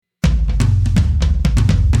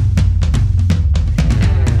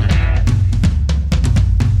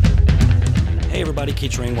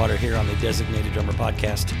Mitch Rainwater here on the Designated Drummer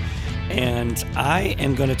Podcast, and I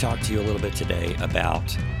am going to talk to you a little bit today about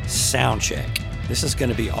sound check. This is going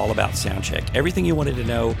to be all about sound check. Everything you wanted to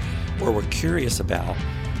know or were curious about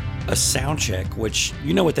a sound check, which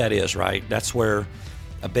you know what that is, right? That's where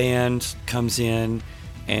a band comes in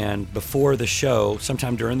and before the show,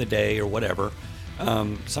 sometime during the day or whatever,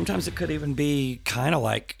 sometimes it could even be kind of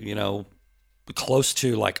like, close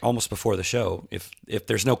to like almost before the show, if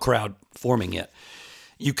there's no crowd forming yet.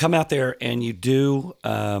 You come out there and you do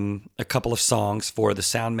a couple of songs for the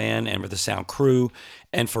sound man and for the sound crew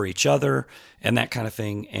and for each other and that kind of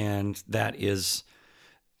thing. And that is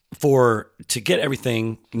to get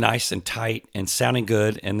everything nice and tight and sounding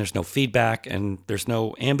good, and there's no feedback and there's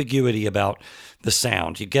no ambiguity about the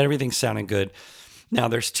sound. You get everything sounding good. Now,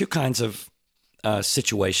 there's two kinds of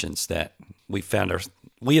situations that we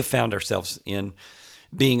have found ourselves in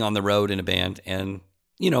being on the road in a band. And,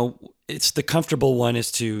 it's the comfortable one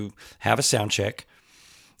is to have a sound check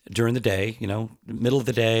during the day, middle of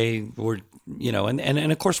the day, or,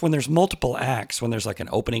 and of course, when there's multiple acts, when there's like an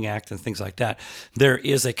opening act and things like that, there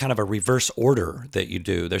is a kind of a reverse order that you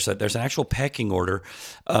do. There's an actual pecking order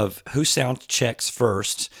of who sound checks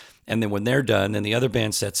first. And then when they're done, then the other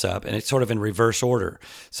band sets up, and it's sort of in reverse order.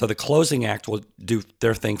 So the closing act will do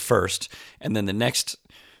their thing first, and then the next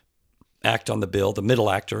act on the bill, the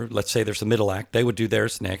middle actor, let's say there's a middle act, they would do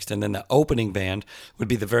theirs next, and then the opening band would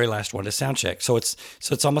be the very last one to sound check. So it's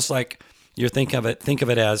almost like you think of it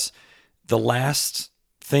as the last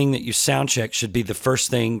thing that you sound check should be the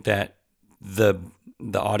first thing that the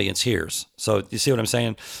audience hears. So you see what I'm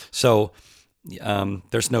saying? So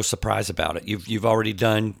there's no surprise about it.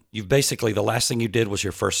 You've basically, the last thing you did was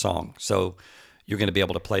your first song. So you're going to be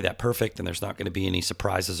able to play that perfect, and there's not going to be any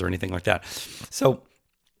surprises or anything like that. So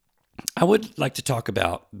I would like to talk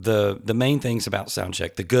about the main things about sound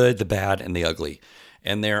check: the good, the bad, and the ugly.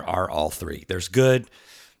 And there are all three. There's good,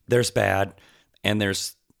 there's bad, and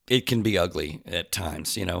it can be ugly at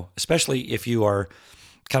times, especially if you are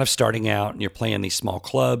kind of starting out and you're playing these small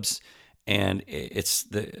clubs, and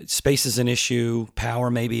the space is an issue, power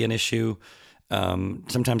may be an issue.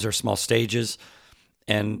 Sometimes there are small stages.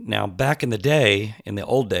 And now back in the day, in the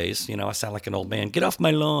old days, I sound like an old man, get off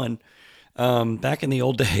my lawn. Back in the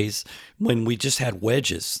old days when we just had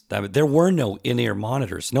wedges, there were no in-ear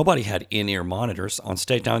monitors. Nobody had in-ear monitors on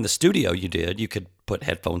stage. Now in the studio you could put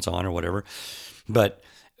headphones on or whatever. But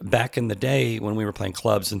back in the day when we were playing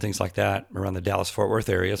clubs and things like that around the Dallas-Fort Worth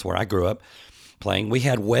areas where I grew up playing, we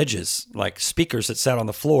had wedges, like speakers that sat on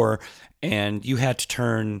the floor, and you had to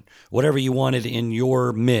turn whatever you wanted in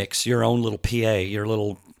your mix, your own little PA, your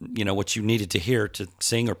little, what you needed to hear to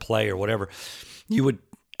sing or play or whatever. You would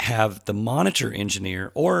have the monitor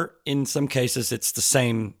engineer, or in some cases it's the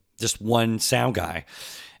same, just one sound guy.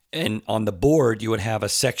 And on the board, you would have a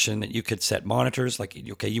section that you could set monitors, like,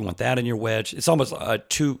 okay, you want that in your wedge. It's almost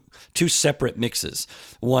two separate mixes.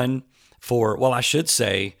 One for, I should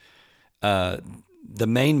say, the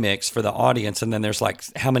main mix for the audience, and then there's like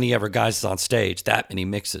how many ever guys is on stage, that many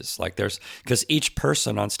mixes. Like because each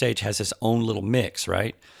person on stage has his own little mix,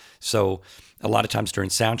 right? So a lot of times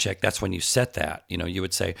during sound check, that's when you set that. You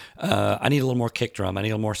would say, I need a little more kick drum, I need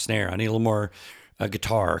a little more snare, I need a little more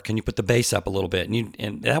guitar. Can you put the bass up a little bit?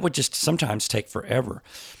 And that would just sometimes take forever.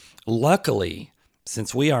 Luckily,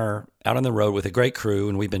 since we are out on the road with a great crew,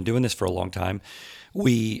 and we've been doing this for a long time,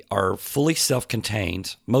 we are fully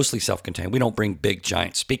self-contained, mostly self-contained. We don't bring big,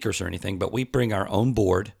 giant speakers or anything, but we bring our own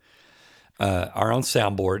board, our own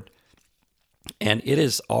soundboard, and it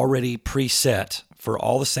is already preset for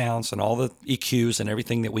all the sounds and all the EQs and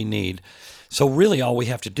everything that we need. So really all we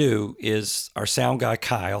have to do is our sound guy,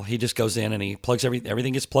 Kyle, he just goes in and he plugs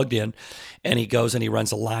everything gets plugged in, and he goes and he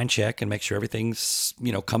runs a line check and makes sure everything's,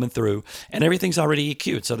 coming through, and everything's already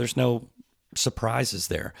EQ'd. So there's no surprises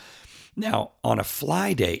there. Now, on a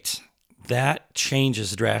fly date, that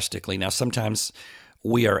changes drastically. Now, sometimes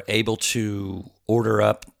we are able to order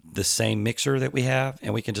up the same mixer that we have,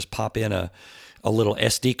 and we can just pop in a little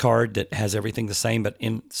SD card that has everything the same. But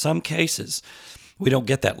in some cases, we don't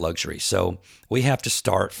get that luxury. So we have to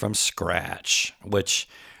start from scratch, which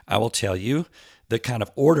I will tell you the kind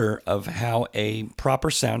of order of how a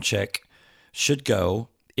proper sound check should go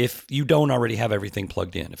if you don't already have everything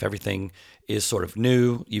plugged in. If everything is sort of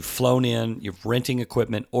new, you've flown in, you're renting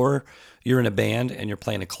equipment, or you're in a band and you're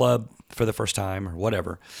playing a club for the first time or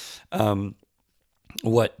whatever,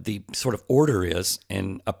 what the sort of order is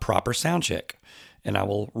in a proper sound check. And I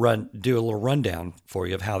will do a little rundown for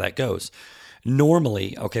you of how that goes.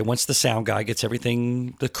 Normally, okay, once the sound guy gets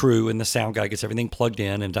everything, the crew and the sound guy gets everything plugged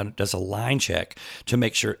in and does a line check to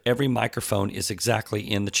make sure every microphone is exactly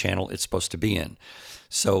in the channel it's supposed to be in.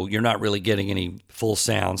 So you're not really getting any full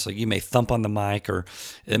sound. So you may thump on the mic, or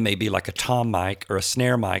it may be like a tom mic or a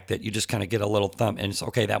snare mic that you just kind of get a little thump and it's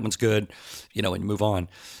okay, that one's good, and move on.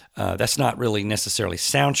 That's not really necessarily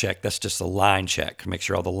sound check. That's just a line check to make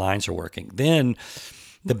sure all the lines are working. Then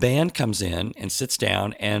the band comes in and sits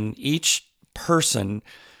down, and each person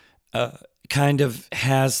kind of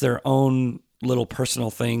has their own little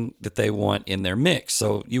personal thing that they want in their mix.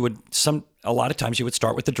 So a lot of times you would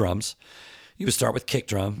start with the drums. You would start with kick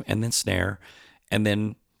drum and then snare and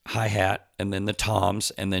then hi-hat and then the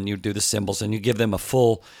toms, and then you do the cymbals and you give them a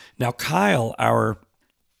full. Now Kyle, our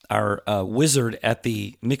wizard at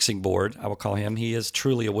the mixing board, I will call him. He is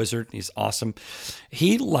truly a wizard. He's awesome.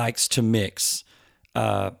 He likes to mix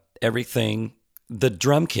everything, the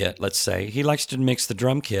drum kit, let's say. He likes to mix the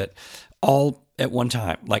drum kit all at one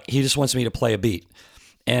time. Like, he just wants me to play a beat.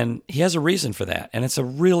 And he has a reason for that. And it's a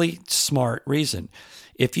really smart reason.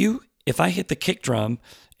 If I hit the kick drum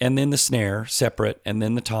and then the snare separate and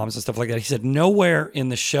then the toms and stuff like that, he said, nowhere in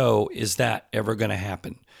the show is that ever going to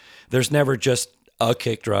happen. There's never just a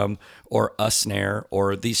kick drum or a snare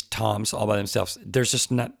or these toms all by themselves. There's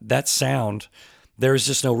just not that sound. There's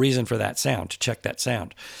just no reason for that sound, to check that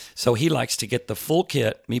sound. So he likes to get the full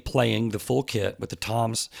kit, me playing the full kit with the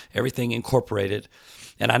toms, everything incorporated.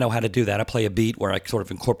 And I know how to do that. I play a beat where I sort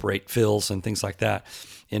of incorporate fills and things like that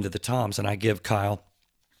into the toms. And I give Kyle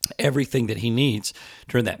everything that he needs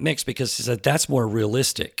during that mix, because he said that's more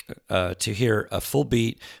realistic to hear a full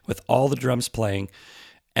beat with all the drums playing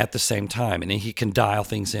at the same time. And he can dial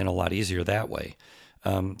things in a lot easier that way.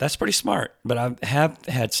 That's pretty smart. But I have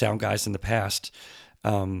had sound guys in the past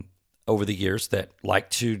over the years that like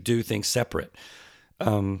to do things separate.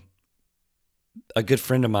 A good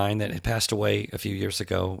friend of mine that had passed away a few years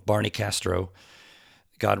ago, Barney Castro,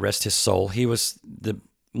 God rest his soul, he was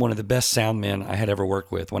one of the best sound men I had ever worked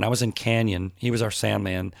with. When I was in Canyon, he was our sound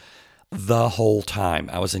man the whole time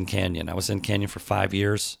I was in Canyon. I was in Canyon for 5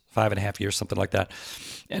 years, 5.5 years, something like that.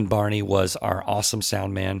 And Barney was our awesome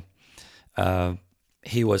sound man.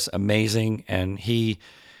 He was amazing, and he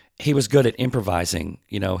was good at improvising.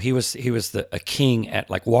 He was a king at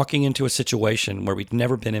like walking into a situation where we'd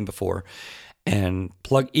never been in before, and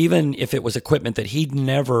even if it was equipment that he'd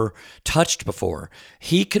never touched before,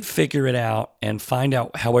 he could figure it out and find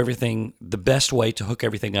out the best way to hook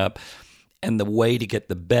everything up and the way to get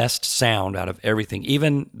the best sound out of everything.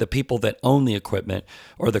 Even the people that own the equipment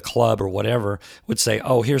or the club or whatever would say,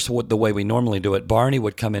 oh, here's the way we normally do it. Barney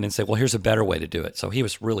would come in and say, well, here's a better way to do it. So he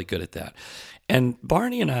was really good at that. And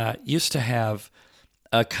Barney and I used to have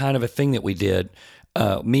a kind of a thing that we did,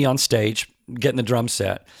 me on stage, getting the drum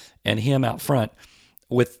set, and him out front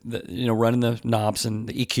with running the knobs and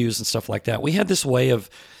the EQs and stuff like that. We had this way of,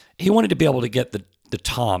 he wanted to be able to get the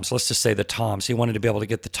toms, let's just say the toms. He wanted to be able to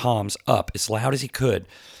get the toms up as loud as he could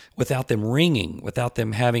without them ringing, without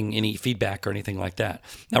them having any feedback or anything like that.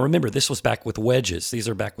 Now remember, this was back with wedges. These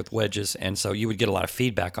are back with wedges, and so you would get a lot of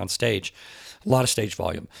feedback on stage, a lot of stage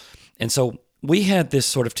volume. And so we had this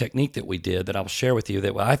sort of technique that we did that I'll share with you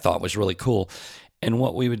that I thought was really cool. And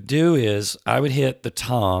what we would do is I would hit the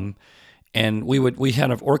tom, and we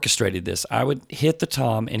kind of orchestrated this. I would hit the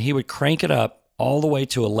tom, and he would crank it up all the way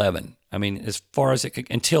to 11. I mean, as far as it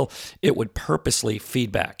could, until it would purposely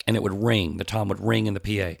feedback and it would ring. The tom would ring in the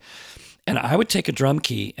PA. And I would take a drum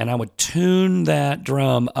key and I would tune that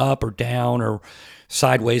drum up or down or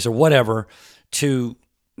sideways or whatever to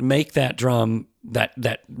make that drum,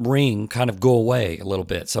 that ring kind of go away a little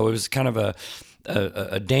bit. So it was kind of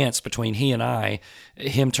a dance between he and I,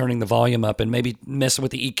 him turning the volume up and maybe messing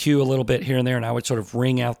with the EQ a little bit here and there. And I would sort of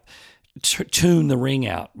tune the ring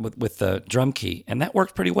out with the drum key. And that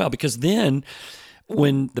worked pretty well, because then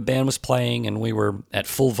when the band was playing and we were at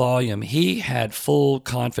full volume, he had full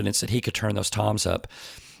confidence that he could turn those toms up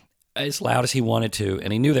as loud as he wanted to.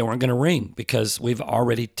 And he knew they weren't going to ring because we've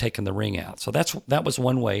already taken the ring out. So that was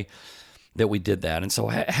one way that we did that. And so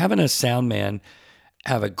having a sound man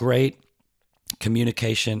have a great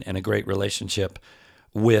communication and a great relationship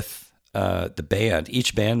with the band,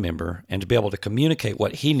 each band member, and to be able to communicate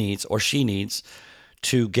what he needs or she needs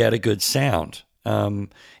to get a good sound. And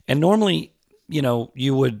normally,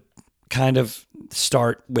 you would kind of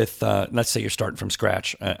start with, let's say you're starting from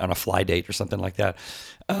scratch on a fly date or something like that.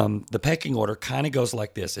 The pecking order kind of goes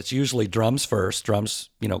like this. It's usually drums first. Drums,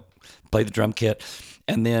 play the drum kit,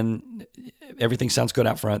 and then everything sounds good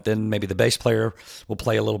out front. Then maybe the bass player will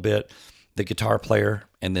play a little bit. the guitar player,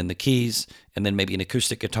 and then the keys, and then maybe an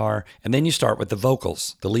acoustic guitar. And then you start with the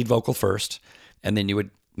vocals, the lead vocal first, and then you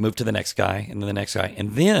would move to the next guy and then the next guy.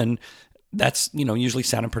 And then that's, usually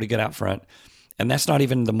sounding pretty good out front. And that's not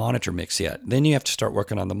even the monitor mix yet. Then you have to start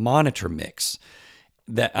working on the monitor mix.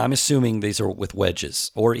 That I'm assuming these are with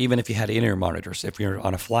wedges, or even if you had in-ear monitors. If you're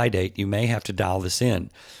on a fly date, you may have to dial this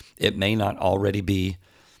in. It may not already be,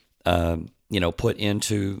 put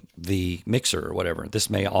into the mixer or whatever. This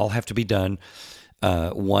may all have to be done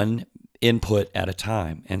one input at a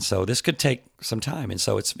time. And so this could take some time. And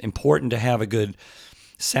so it's important to have a good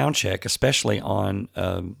sound check, especially on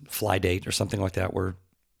fly date or something like that, where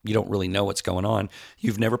you don't really know what's going on.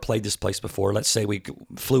 You've never played this place before. Let's say we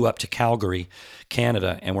flew up to Calgary,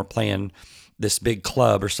 Canada, and we're playing this big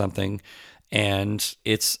club or something, and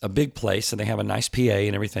it's a big place, and they have a nice PA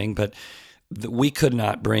and everything, but we could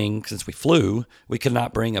not bring, since we flew, we could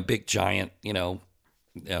not bring a big giant,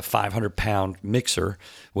 500-pound mixer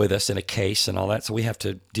with us in a case and all that. So we have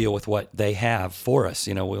to deal with what they have for us.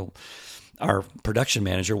 Our production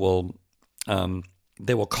manager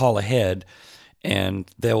they will call ahead, and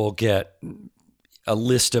they will get a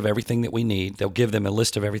list of everything that we need. They'll give them a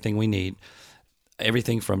list of everything we need,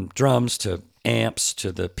 everything from drums to amps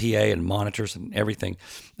to the PA and monitors and everything,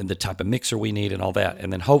 and the type of mixer we need and all that.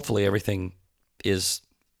 And then hopefully everything is,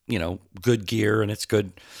 good gear and it's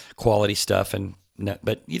good quality stuff.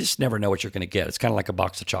 But you just never know what you're going to get. It's kind of like a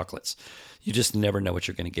box of chocolates. You just never know what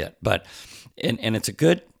you're going to get. But and it's a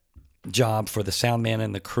good job for the sound man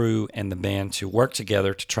and the crew and the band to work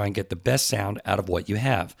together to try and get the best sound out of what you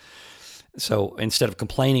have. So instead of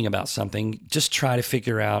complaining about something, just try to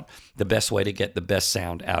figure out the best way to get the best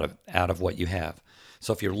sound out of what you have.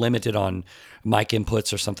 So if you're limited on mic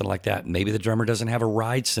inputs or something like that, maybe the drummer doesn't have a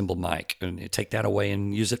ride cymbal mic, and take that away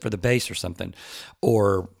and use it for the bass or something.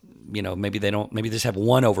 Or, maybe they just have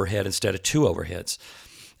one overhead instead of two overheads.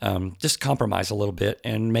 Just compromise a little bit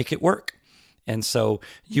and make it work. And so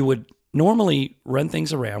you would normally run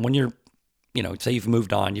things around when you're, say you've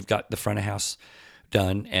moved on, you've got the front of house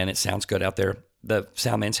done and it sounds good out there. The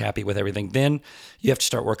sound man's happy with everything. Then you have to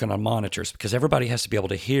start working on monitors, because everybody has to be able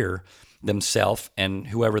to hear themselves and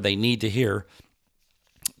whoever they need to hear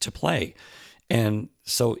to play. And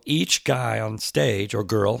so each guy on stage or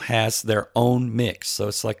girl has their own mix. So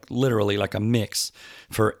it's literally like a mix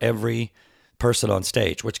for every person on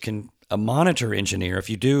stage, which a monitor engineer, if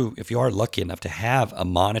you are lucky enough to have a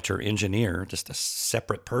monitor engineer, just a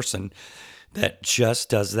separate person that just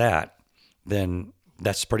does that, then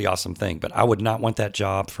that's a pretty awesome thing. But I would not want that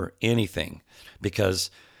job for anything,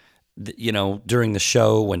 because during the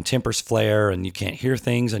show when tempers flare and you can't hear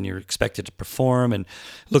things and you're expected to perform and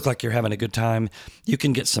look like you're having a good time, you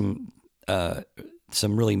can get some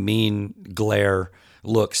really mean glare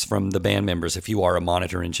looks from the band members if you are a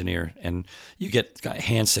monitor engineer, and you get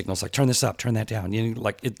hand signals like turn this up, turn that down. You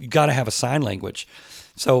got to have a sign language.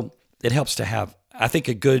 So it helps to have, I think,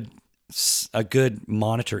 a good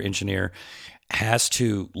monitor engineer has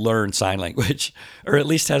to learn sign language, or at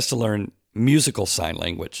least has to learn musical sign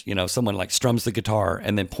language. Someone strums the guitar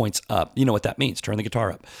and then points up. You know what that means? Turn the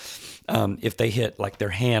guitar up. If they hit their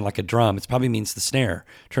hand like a drum, it probably means the snare.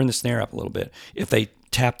 Turn the snare up a little bit. If they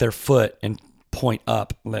tap their foot and point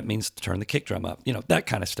up, that means turn the kick drum up. That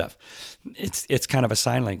kind of stuff. It's kind of a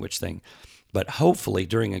sign language thing. But hopefully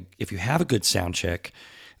if you have a good sound check,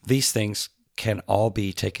 these things can all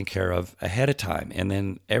be taken care of ahead of time, and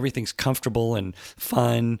then everything's comfortable and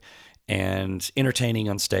fun and entertaining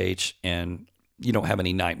on stage, and you don't have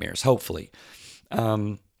any nightmares, hopefully.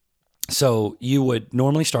 So you would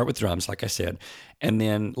normally start with drums, like I said, and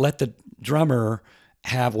then let the drummer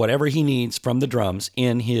have whatever he needs from the drums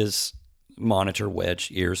in his monitor, wedge,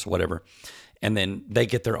 ears, whatever, and then they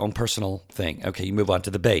get their own personal thing. Okay, you move on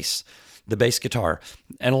to the bass guitar.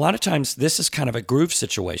 And a lot of times this is kind of a groove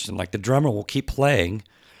situation. Like the drummer will keep playing,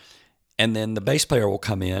 and then the bass player will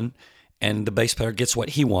come in, and the bass player gets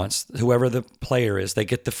what he wants. Whoever the player is, they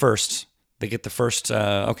get the first, I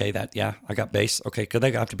got bass. Okay, because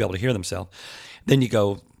they have to be able to hear themselves. Then you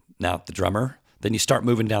go, now the drummer. Then you start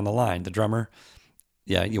moving down the line. The drummer,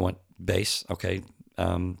 you want bass. Okay,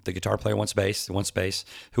 the guitar player wants bass.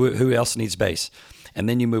 Who else needs bass? And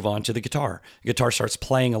then you move on to the guitar. The guitar starts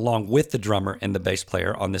playing along with the drummer and the bass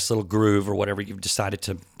player on this little groove or whatever you've decided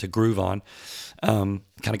to groove on. Kind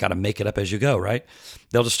of got to make it up as you go, right?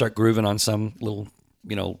 They'll just start grooving on some little,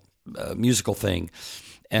 musical thing.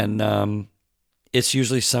 And it's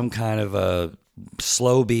usually some kind of a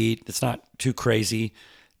slow beat. It's not too crazy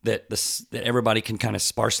that everybody can kind of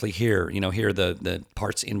sparsely hear the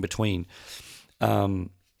parts in between.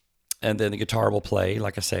 and then the guitar will play.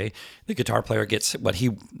 Like I say, the guitar player gets what he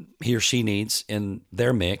or she needs in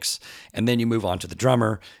their mix, and then you move on to the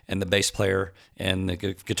drummer and the bass player and the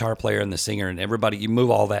guitar player and the singer and everybody. You move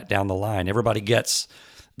all that down the line. Everybody gets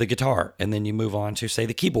the guitar, and then you move on to, say,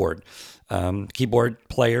 the keyboard. Keyboard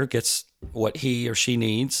player gets what he or she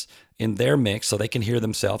needs in their mix so they can hear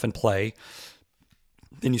themselves and play.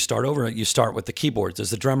 Then you start over. You start with the keyboards.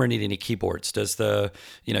 Does the drummer need any keyboards? Does the,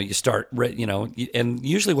 you start, and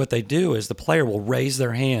usually what they do is the player will raise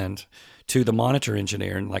their hand to the monitor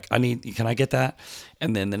engineer and like, can I get that?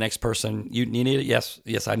 And then the next person, you need it?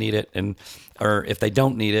 Yes, I need it. Or if they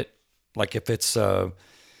don't need it, like if it's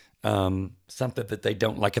something that they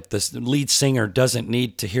don't, like if the lead singer doesn't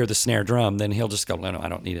need to hear the snare drum, then he'll just go, no, I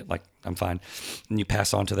don't need it. Like, I'm fine. And you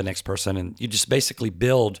pass on to the next person, and you just basically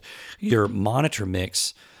build your monitor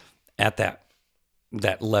mix at that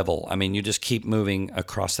level. I mean, you just keep moving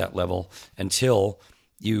across that level until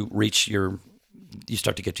you reach you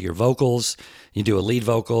start to get to your vocals. You do a lead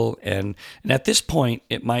vocal, and at this point,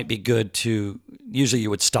 it might be good to, usually you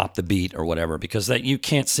would stop the beat or whatever, because that you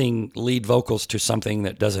can't sing lead vocals to something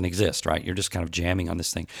that doesn't exist, right? You're just kind of jamming on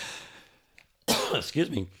this thing. Excuse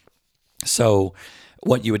me. So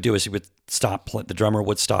what you would do is you would stop, the drummer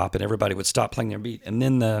would stop, and everybody would stop playing their beat, and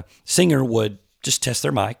then the singer would just test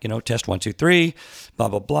their mic, test 1, 2, 3, blah,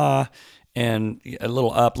 blah, blah, and a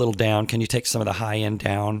little up, little down. Can you take some of the high end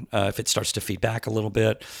down if it starts to feed back a little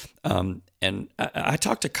bit? And I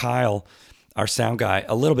talked to Kyle, our sound guy,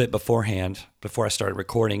 a little bit beforehand, before I started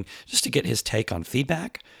recording, just to get his take on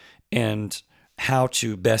feedback and how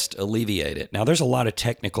to best alleviate it. Now, there's a lot of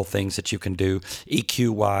technical things that you can do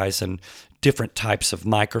EQ-wise and different types of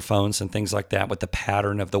microphones and things like that with the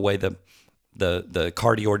pattern of the way the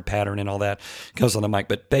cardioid pattern and all that goes on the mic.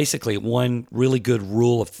 But basically, one really good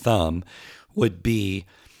rule of thumb would be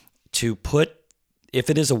to put, if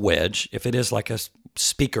it is a wedge, if it is like a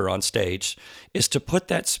speaker on stage, is to put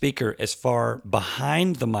that speaker as far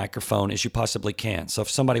behind the microphone as you possibly can. So if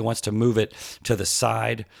somebody wants to move it to the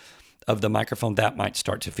side of the microphone, that might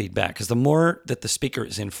start to feed back. Because the more that the speaker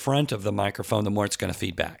is in front of the microphone, the more it's going to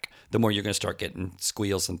feed back. The more you're going to start getting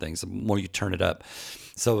squeals and things, the more you turn it up.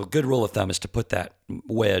 So a good rule of thumb is to put that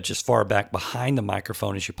wedge as far back behind the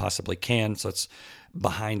microphone as you possibly can, so it's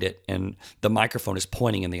behind it, and the microphone is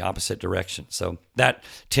pointing in the opposite direction. So that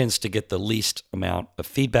tends to get the least amount of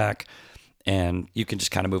feedback, and you can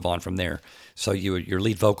just kind of move on from there. So your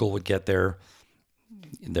lead vocal would get their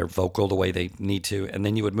vocal the way they need to, and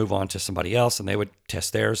then you would move on to somebody else, and they would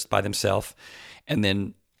test theirs by themselves, and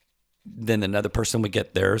then another person would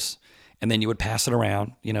get theirs, and then you would pass it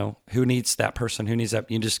around. Who needs that person? Who needs that?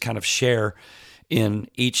 You just kind of share in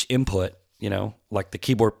each input, like the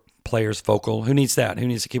keyboard player's vocal. Who needs that? Who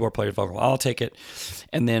needs the keyboard player's vocal? I'll take it.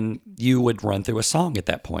 And then you would run through a song at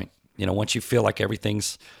that point. Once you feel like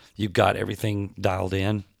you've got everything dialed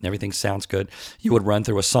in, everything sounds good, you would run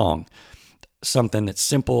through a song. Something that's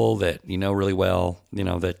simple, that you know really well,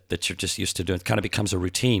 that you're just used to doing. It kind of becomes a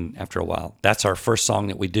routine after a while. That's our first song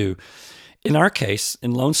that we do. In our case,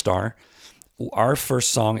 in Lone Star, our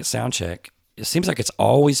first song at Soundcheck, it seems like it's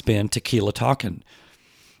always been Tequila Talkin'.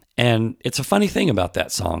 And it's a funny thing about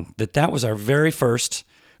that song, that was our very first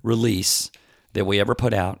release that we ever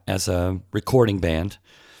put out as a recording band.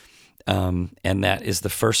 And that is the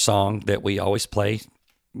first song that we always play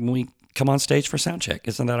when we come on stage for Soundcheck.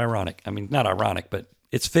 Isn't that ironic? I mean, not ironic, but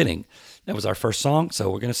it's fitting. That was our first song,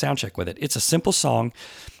 so we're going to Soundcheck with it. It's a simple song.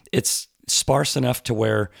 It's sparse enough to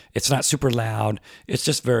where it's not super loud. It's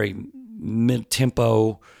just very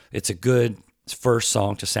mid-tempo. It's a good first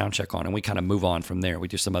song to Soundcheck on, and we kind of move on from there. We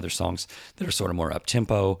do some other songs that are sort of more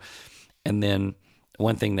up-tempo. And then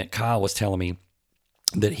one thing that Kyle was telling me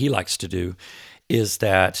that he likes to do is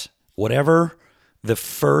that whatever the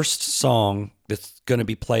first song that's going to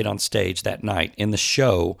be played on stage that night in the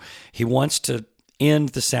show, he wants to end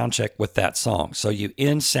the Soundcheck with that song. So you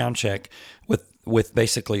end Soundcheck with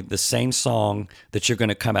basically the same song that you're going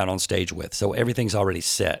to come out on stage with. So everything's already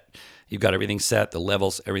set. You've got everything set, the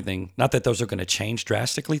levels, everything. Not that those are going to change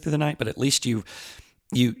drastically through the night, but at least you've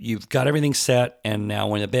got everything set. And now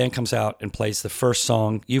when the band comes out and plays the first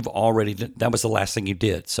song, that was the last thing you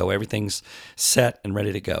did. So everything's set and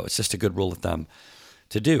ready to go. It's just a good rule of thumb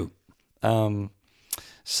to do.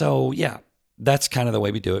 So yeah, that's kind of the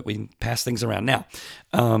way we do it. We pass things around. Now,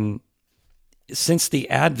 since the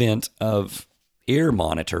advent of ear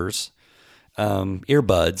monitors,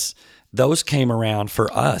 earbuds, those came around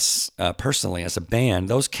for us personally as a band.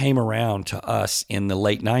 Those came around to us in the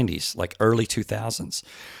late 90s, like early 2000s.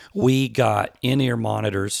 We got in-ear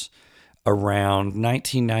monitors around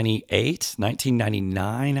 1998,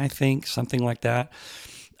 1999, I think, something like that.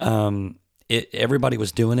 Everybody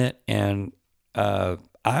was doing it, and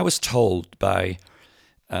I was told by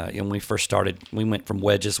when we first started, we went from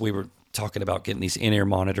wedges. We were talking about getting these in-ear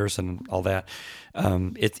monitors and all that.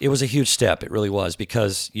 It was a huge step. It really was,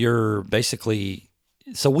 because you're basically.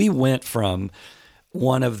 So we went from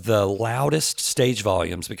one of the loudest stage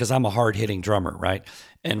volumes, because I'm a hard-hitting drummer, right?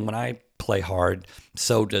 And when I play hard,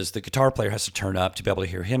 so does the guitar player has to turn up to be able to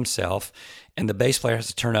hear himself, and the bass player has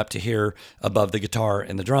to turn up to hear above the guitar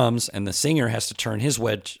and the drums, and the singer has to turn his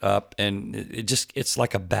wedge up, and it's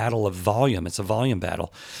like a battle of volume. It's a volume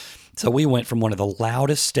battle. So we went from one of the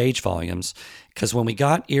loudest stage volumes, because when we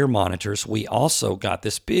got ear monitors, we also got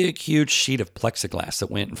this big, huge sheet of plexiglass that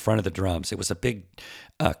went in front of the drums. It was a big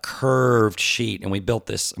curved sheet, and we built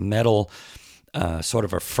this metal sort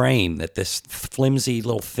of a frame, that this flimsy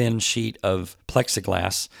little thin sheet of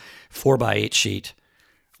plexiglass, 4x8 sheet,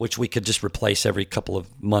 which we could just replace every couple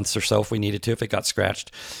of months or so if we needed to, if it got scratched.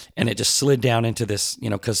 And it just slid down into this,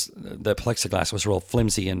 because the plexiglass was real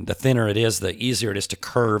flimsy, and the thinner it is, the easier it is to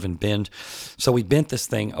curve and bend. So we bent this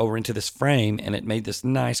thing over into this frame, and it made this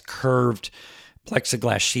nice curved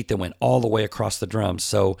plexiglass sheet that went all the way across the drums.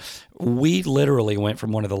 So we literally went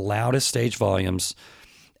from one of the loudest stage volumes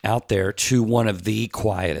out there to one of the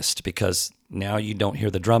quietest, because now you don't hear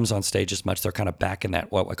the drums on stage as much. They're kind of back in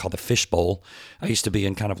that, what I call the fishbowl. I used to be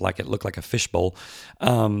in kind of like, it looked like a fishbowl.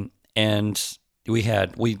 And we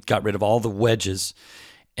got rid of all the wedges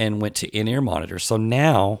and went to in-ear monitors. So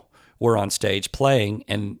now we're on stage playing,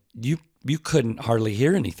 and you couldn't hardly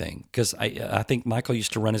hear anything, because I think Michael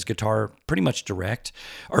used to run his guitar pretty much direct,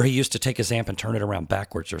 or he used to take his amp and turn it around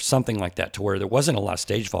backwards or something like that, to where there wasn't a lot of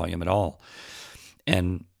stage volume at all.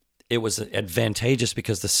 And it was advantageous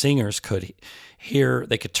because the singers could hear,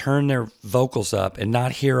 they could turn their vocals up and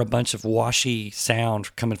not hear a bunch of washy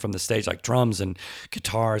sound coming from the stage, like drums and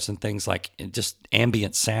guitars and things, like just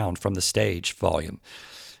ambient sound from the stage volume.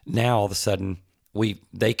 Now all of a sudden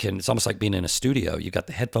it's almost like being in a studio. You got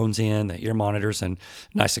the headphones in, the ear monitors, and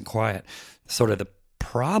nice and quiet. Sort of the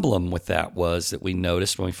problem with that was that we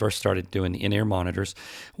noticed when we first started doing the in-ear monitors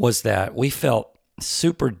was that we felt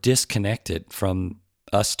super disconnected from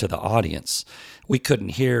us to the audience. We couldn't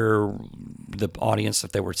hear the audience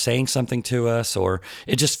if they were saying something to us, or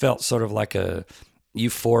it just felt sort of like a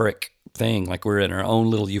euphoric thing, like we're in our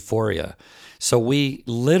own little euphoria. So we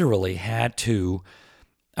literally had to,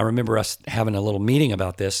 I remember us having a little meeting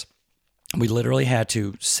about this. We literally had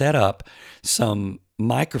to set up some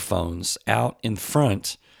microphones out in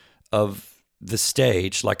front of the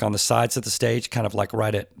stage, like on the sides of the stage, kind of like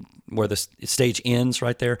right at where the stage ends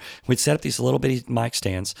right there. We'd set up these little bitty mic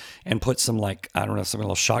stands and put some, like, I don't know, some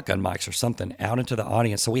little shotgun mics or something out into the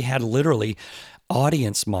audience. So we had literally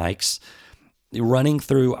audience mics running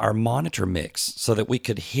through our monitor mix so that we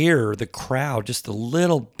could hear the crowd, just a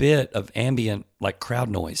little bit of ambient, like, crowd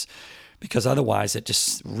noise, because otherwise it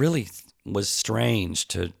just really was strange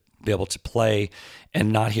to be able to play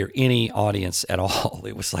and not hear any audience at all.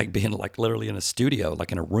 It was like being, like, literally in a studio,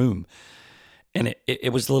 like in a room. And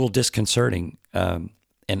it was a little disconcerting, and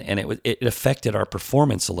it affected our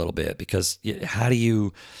performance a little bit, because how do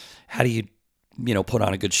you put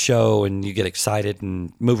on a good show and you get excited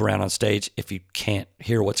and move around on stage if you can't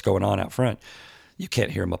hear what's going on out front? You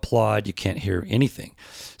can't hear them applaud. You can't hear anything.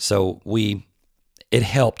 So it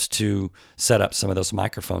helped to set up some of those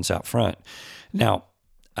microphones out front. Now,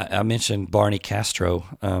 I mentioned Barney Castro,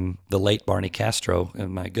 the late Barney Castro,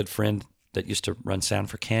 and my good friend that used to run sound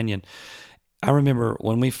for Canyon. I remember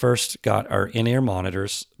when we first got our in-ear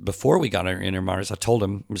monitors, before we got our in-ear monitors, I told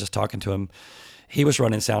him, I was just talking to him, he was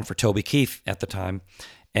running sound for Toby Keith at the time,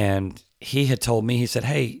 and he had told me, he said,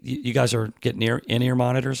 hey, you guys are getting in-ear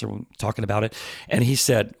monitors, or talking about it, and he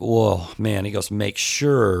said, whoa, man, he goes, make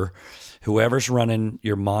sure whoever's running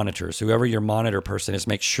your monitors, whoever your monitor person is,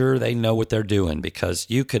 make sure they know what they're doing, because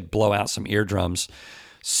you could blow out some eardrums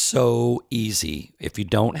so easy if you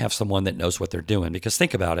don't have someone that knows what they're doing. Because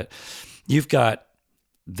think about it. You've got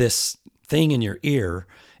this thing in your ear,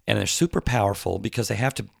 and they're super powerful because they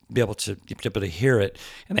have to be able to hear it,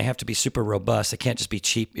 and they have to be super robust. They can't just be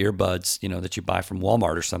cheap earbuds, that you buy from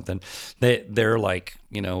Walmart or something. They're like,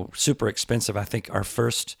 super expensive. I think our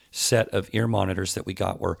first set of ear monitors that we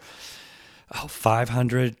got were $500,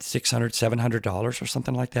 $600, $700 or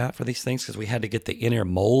something like that for these things, because we had to get the in-ear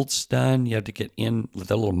molds done. You had to get in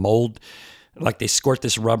the little mold, like they squirt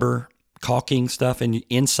this rubber caulking stuff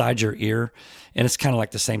inside your ear, and it's kind of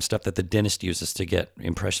like the same stuff that the dentist uses to get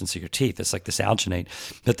impressions of your teeth. It's like this alginate,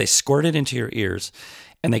 but they squirt it into your ears,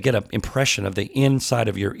 and they get an impression of the inside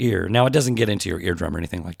of your ear. Now, it doesn't get into your eardrum or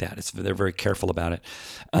anything like that. They're very careful about it,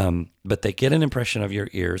 but they get an impression of your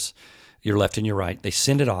ears, your left and your right. They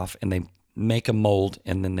send it off and they make a mold,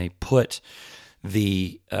 and then they put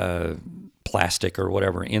the plastic or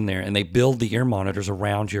whatever in there, and they build the ear monitors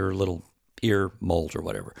around your little ear mold or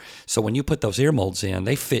whatever. So when you put those ear molds in,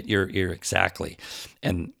 they fit your ear exactly.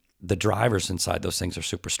 And the drivers inside those things are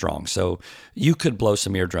super strong. So you could blow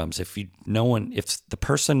some eardrums if the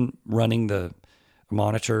person running the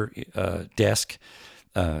monitor desk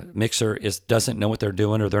mixer doesn't know what they're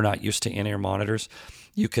doing, or they're not used to in-ear monitors.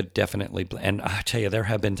 You could definitely, and I tell you, there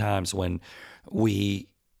have been times when we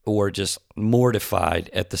were just mortified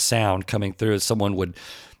at the sound coming through. Someone would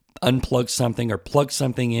unplug something or plug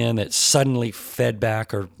something in that suddenly fed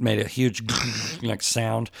back or made a huge like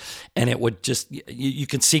sound, and it would just, you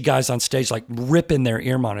could see guys on stage like ripping their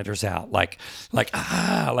ear monitors out, like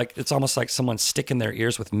it's almost like someone sticking their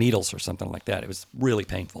ears with needles or something like that. It was really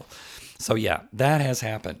painful. So yeah, that has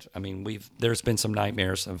happened. I mean, there's been some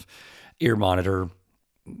nightmares of ear monitor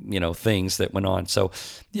things that went on. So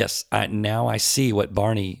yes, now I see what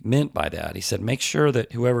Barney meant by that. He said, make sure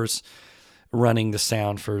that whoever's running the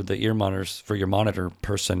sound for the ear monitors, for your monitor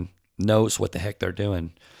person, knows what the heck they're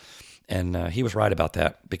doing. And he was right about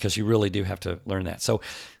that, because you really do have to learn that. So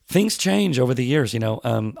things change over the years,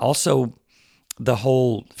 also the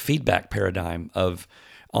whole feedback paradigm of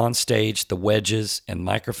on stage, the wedges and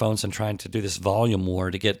microphones, and trying to do this volume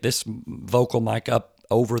war to get this vocal mic up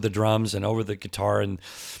over the drums and over the guitar and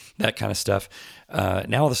that kind of stuff.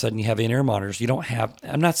 Now all of a sudden you have in-ear monitors. You don't have,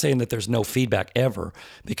 I'm not saying that there's no feedback ever,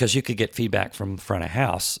 because you could get feedback from front of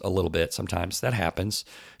house a little bit. Sometimes that happens,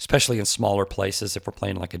 especially in smaller places. If we're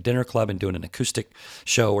playing like a dinner club and doing an acoustic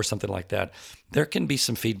show or something like that, there can be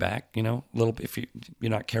some feedback, a little bit if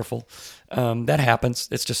you're not careful. That happens.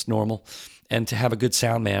 It's just normal. And to have a good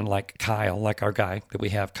sound man like Kyle, like our guy that we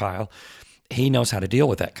have, Kyle, he knows how to deal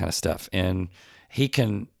with that kind of stuff. And he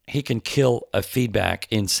can kill a feedback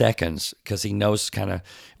in seconds, because he knows kind of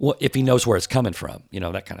if he knows where it's coming from,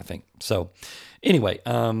 that kind of thing. So anyway,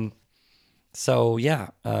 so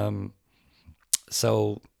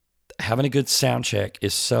having a good sound check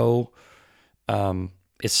is so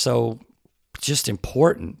just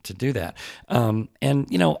important to do that. And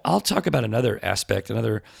I'll talk about another aspect,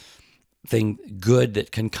 another thing good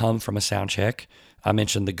that can come from a sound check. I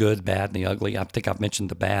mentioned the good, bad, and the ugly. I think I've mentioned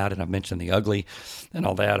the bad and I've mentioned the ugly and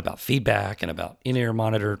all that about feedback and about in-ear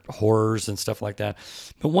monitor horrors and stuff like that.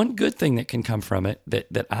 But one good thing that can come from it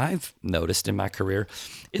that I've noticed in my career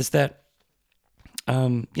is that,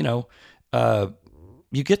 you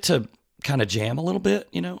get to kind of jam a little bit,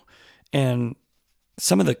 and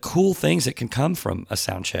some of the cool things that can come from a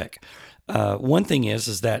sound check. One thing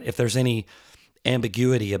is that if there's any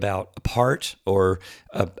ambiguity about a part or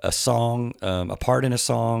a song, a part in a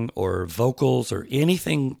song or vocals or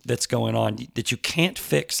anything that's going on that you can't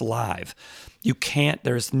fix live.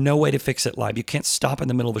 There's no way to fix it live. You can't stop in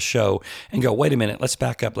the middle of a show and go, wait a minute, let's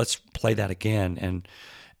back up, let's play that again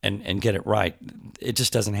and get it right. It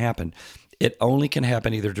just doesn't happen. It only can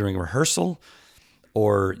happen either during rehearsal,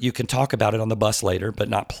 or you can talk about it on the bus later, but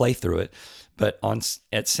not play through it. But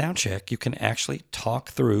at soundcheck, you can actually talk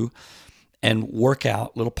through and work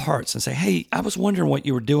out little parts and say, hey, I was wondering what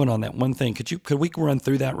you were doing on that one thing. Could we run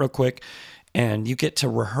through that real quick? And you get to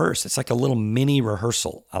rehearse. It's like a little mini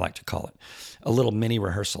rehearsal, I like to call it, a little mini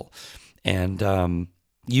rehearsal. And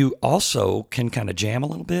you also can kind of jam a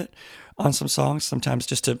little bit on some songs, sometimes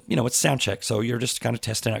just to, it's sound check. So you're just kind of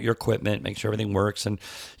testing out your equipment, make sure everything works. And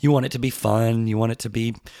you want it to be fun. You want it to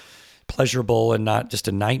be pleasurable and not just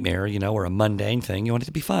a nightmare, or a mundane thing. You want it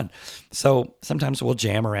to be fun. So sometimes we'll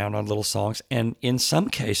jam around on little songs. And in some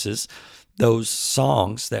cases, those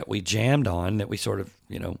songs that we jammed on, that we sort of,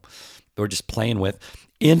 were just playing with,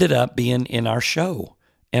 ended up being in our show.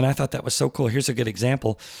 And I thought that was so cool. Here's a good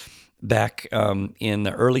example. Back in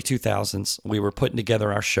the early 2000s, we were putting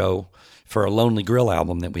together our show for a Lonely Grill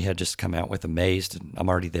album that we had just come out with, Amazed, and I'm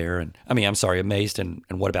Already There, Amazed, and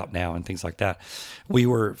What About Now, and things like that. We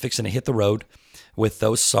were fixing to hit the road with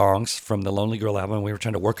those songs from the Lonely Grill album. We were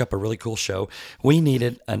trying to work up a really cool show. We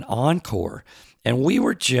needed an encore, and we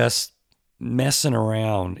were just messing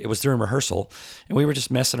around. It was during rehearsal, and we were just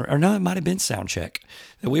messing around. Or no, it might have been sound check.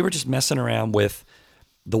 We were just messing around with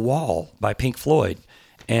The Wall by Pink Floyd.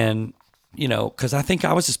 And, because I think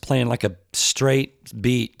I was just playing like a straight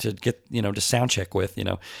beat to get, to sound check with,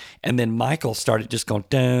 and then Michael started just going,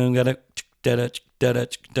 dun, da, da, da,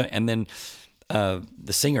 da, and then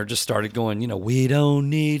the singer just started going, we don't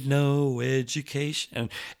need no education. And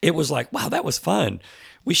it was like, wow, that was fun.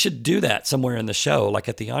 We should do that somewhere in the show, like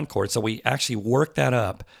at the encore. So we actually worked that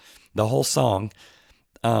up, the whole song,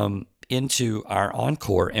 into our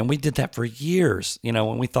encore. And we did that for years,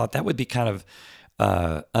 when we thought that would be kind of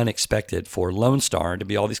unexpected for Lone Star to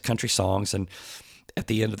be all these country songs, and at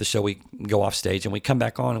the end of the show we go off stage and we come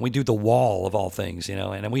back on and we do the wall of all things, and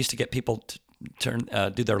then we used to get people to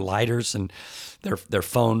do their lighters and their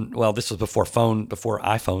phone. Well, this was before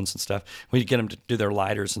iPhones and stuff. We'd get them to do their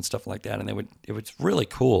lighters and stuff like that, and it was really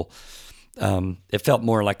cool. It felt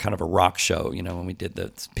more like kind of a rock show, when we did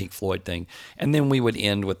the Pink Floyd thing, and then we would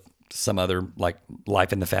end with some other like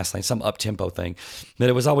Life in the Fast Lane, some up-tempo thing. But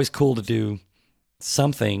it was always cool to do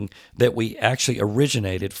something that we actually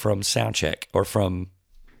originated from soundcheck or from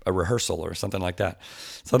a rehearsal or something like that.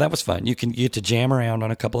 So that was fun. You get to jam around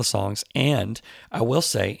on a couple of songs. And I will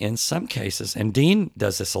say in some cases, and Dean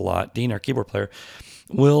does this a lot, Dean, our keyboard player,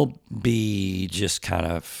 will be just kind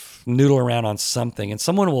of noodle around on something, and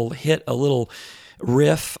someone will hit a little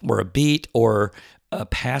riff or a beat or a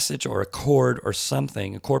passage or a chord or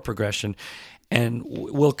something, a chord progression, and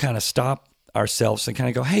we'll kind of stop ourselves and kind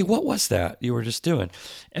of go, hey, what was that you were just doing?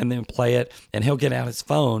 And then play it, and he'll get out his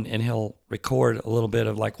phone and he'll record a little bit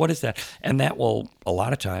of like, what is that? And that will, a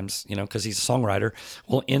lot of times, because he's a songwriter,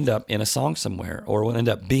 will end up in a song somewhere, or will end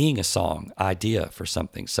up being a song idea for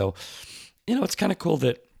something. So, it's kind of cool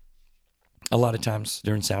that a lot of times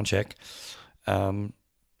during sound check,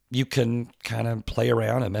 you can kind of play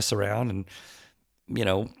around and mess around and,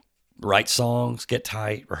 write songs, get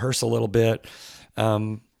tight, rehearse a little bit,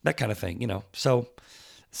 that kind of thing, So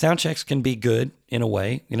sound checks can be good in a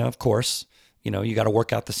way, of course, you got to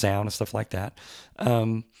work out the sound and stuff like that.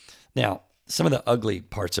 Now, some of the ugly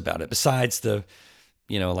parts about it, besides the,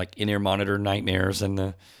 like in-ear monitor nightmares and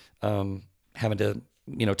the having to,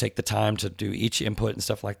 take the time to do each input and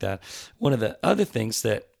stuff like that. One of the other things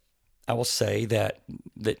that I will say that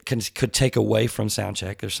could take away from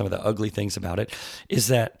soundcheck, there's some of the ugly things about it, is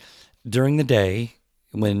that during the day,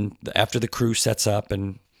 after the crew sets up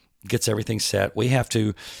and gets everything set, we have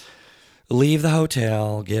to leave the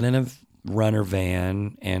hotel, get in a runner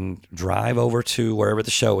van, and drive over to wherever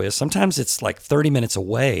the show is. Sometimes it's like 30 minutes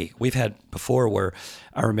away. We've had before where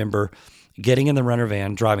I remember getting in the runner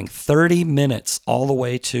van, driving 30 minutes all the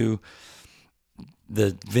way to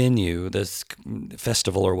the venue, this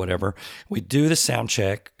festival or whatever. We do the sound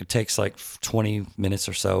check. It takes like 20 minutes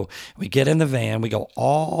or so. We get in the van. We go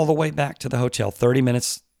all the way back to the hotel, 30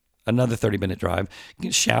 minutes, another 30-minute drive,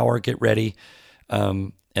 shower, get ready,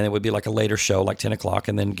 and it would be like a later show, like 10 o'clock,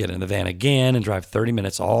 and then get in the van again and drive 30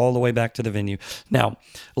 minutes all the way back to the venue. Now,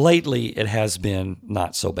 lately, it has been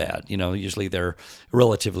not so bad. Usually they're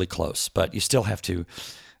relatively close, but you still have to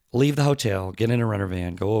leave the hotel, get in a runner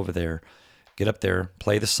van, go over there, get up there,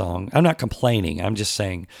 play the song. I'm not complaining. I'm just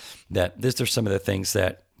saying that these are some of the things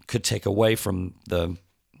that could take away from the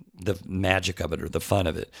magic of it or the fun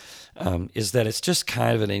of it, is that it's just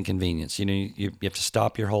kind of an inconvenience. You have to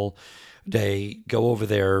stop your whole day, go over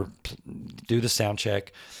there, do the sound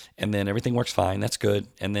check, and then everything works fine. That's good.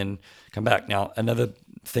 And then come back. Now, another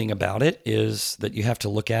thing about it is that you have to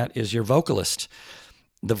look at is your vocalist.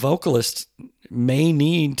 The vocalist may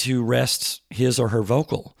need to rest his or her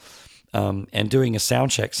vocal. And doing a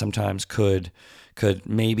sound check sometimes could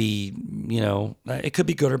maybe, it could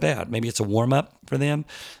be good or bad. Maybe it's a warm up for them.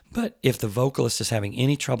 But if the vocalist is having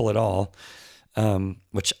any trouble at all,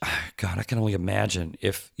 which, God, I can only imagine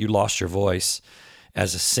if you lost your voice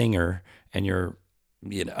as a singer and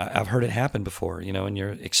I've heard it happen before, and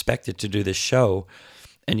you're expected to do this show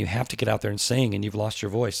and you have to get out there and sing and you've lost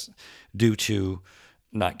your voice due to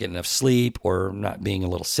not getting enough sleep or not being a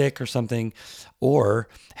little sick or something, or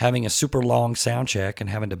having a super long sound check and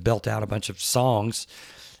having to belt out a bunch of songs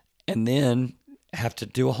and then have to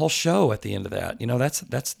do a whole show at the end of that.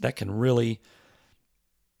 That can really,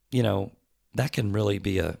 that can really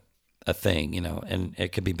be a thing, and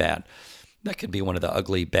it could be bad. That could be one of the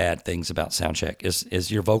ugly, bad things about sound check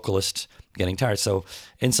is your vocalist getting tired. So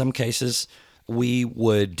in some cases, we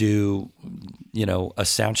would do, a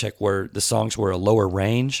sound check where the songs were a lower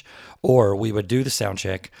range, or we would do the sound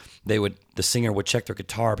check. The singer would check their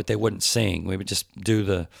guitar, but they wouldn't sing. We would just do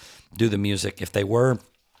the music. If they were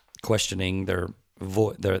questioning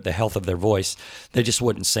the health of their voice, they just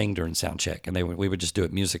wouldn't sing during sound check, and we would just do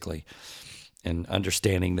it musically, and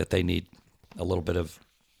understanding that they need a little bit of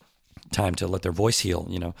time to let their voice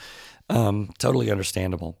heal. Totally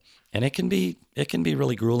understandable. And it can be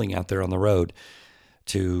really grueling out there on the road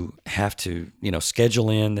to have to, schedule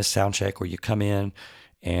in this sound check where you come in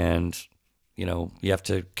and, you have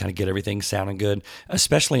to kind of get everything sounding good,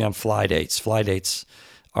 especially on fly dates. Fly dates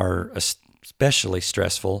are especially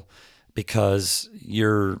stressful because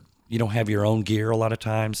you don't have your own gear a lot of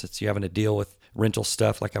times. You're having to deal with rental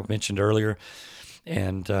stuff like I mentioned earlier.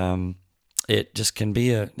 And it just can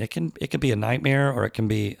be it can be a nightmare, or it can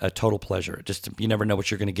be a total pleasure. Just you never know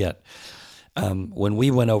what you're going to get. When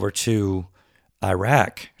we went over to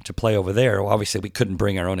Iraq to play over there, well, obviously we couldn't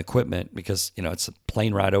bring our own equipment because it's a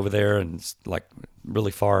plane ride over there and it's like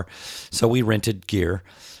really far. So we rented gear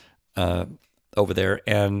over there,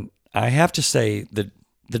 and I have to say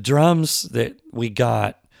the drums that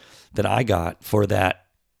I got for that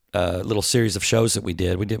little series of shows that we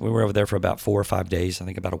were over there for about 4 or 5 days, I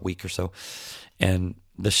think about a week or so, and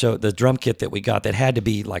the drum kit that we got that had to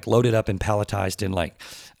be like loaded up and palletized in like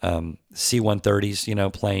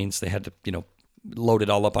C-130s, planes. They had to load it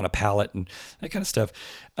all up on a pallet and that kind of stuff.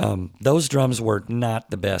 Those drums were not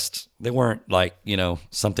the best. They weren't like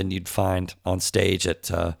something you'd find on stage at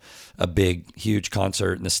a big huge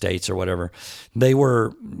concert in the States or whatever. They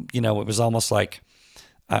were it was almost like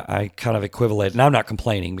I kind of equivalated, and I'm not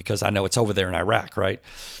complaining because I know it's over there in Iraq, right?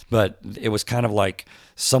 But it was kind of like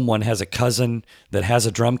someone has a cousin that has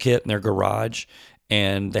a drum kit in their garage,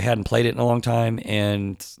 and they hadn't played it in a long time,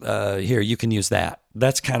 and here, you can use that.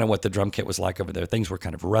 That's kind of what the drum kit was like over there. Things were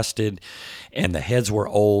kind of rusted, and the heads were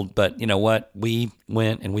old, but you know what? We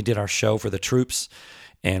went and we did our show for the troops,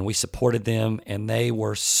 and we supported them, and they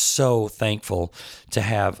were so thankful to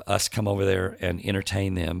have us come over there and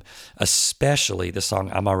entertain them, especially the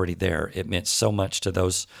song I'm Already There. It meant so much to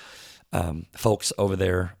those folks over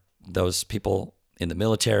there, those people in the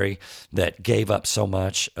military that gave up so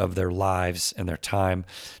much of their lives and their time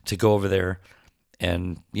to go over there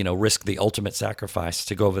and, risk the ultimate sacrifice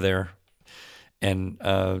to go over there and,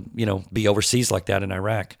 be overseas like that in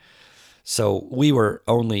Iraq. So we were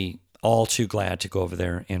only all too glad to go over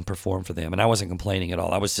there and perform for them. And I wasn't complaining at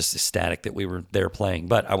all. I was just ecstatic that we were there playing.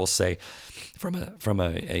 But I will say, from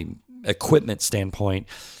a equipment standpoint,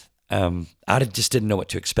 I just didn't know what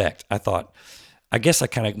to expect. I guess I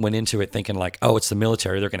kind of went into it thinking like, oh, it's the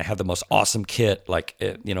military. They're going to have the most awesome kit, like,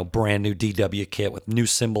 brand new DW kit with new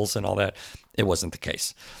cymbals and all that. It wasn't the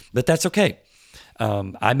case, but that's okay.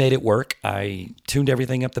 I made it work. I tuned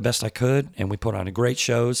everything up the best I could, and we put on great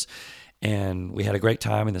shows, and we had a great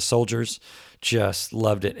time, and the soldiers just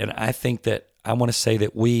loved it. And I think that I want to say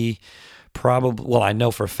that I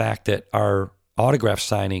know for a fact that our autograph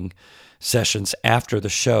signing sessions after the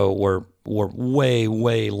show were way,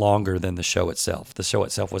 way longer than the show itself. The show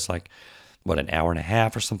itself was like, an hour and a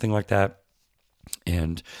half or something like that.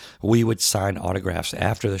 And we would sign autographs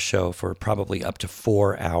after the show for probably up to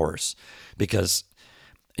 4 hours because,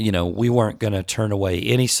 we weren't going to turn away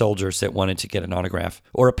any soldiers that wanted to get an autograph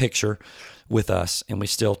or a picture with us. And we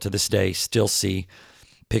still, to this day, see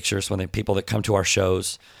pictures when people that come to our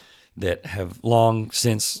shows that have long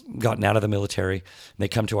since gotten out of the military. They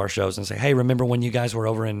come to our shows and say, hey, remember when you guys were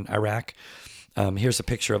over in Iraq? Here's a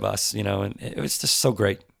picture of us, and it was just so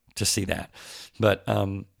great to see that. But,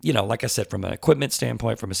 like I said, from an equipment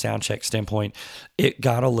standpoint, from a sound check standpoint, it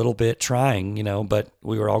got a little bit trying, but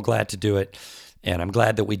we were all glad to do it. And I'm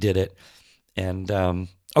glad that we did it. And,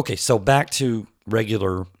 okay, so back to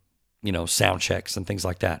regular, sound checks and things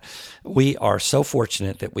like that. We are so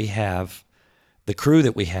fortunate that we have the crew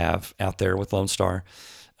that we have out there with Lone Star,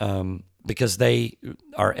 because they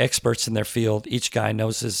are experts in their field. Each guy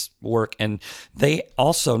knows his work, and they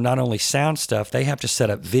also not only sound stuff, they have to set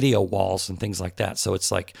up video walls and things like that. So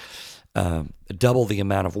it's like double the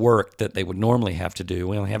amount of work that they would normally have to do.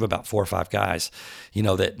 We only have about 4 or 5 guys,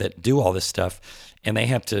 that do all this stuff, and they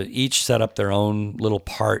have to each set up their own little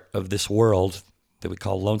part of this world that we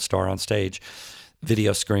call Lone Star on stage,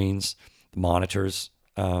 video screens, monitors,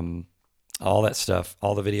 all that stuff,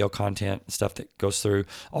 all the video content stuff that goes through,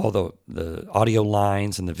 all the audio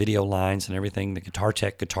lines and the video lines and everything, the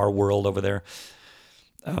guitar world over there.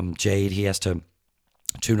 Jade, he has to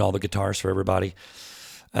tune all the guitars for everybody.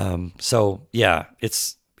 So yeah,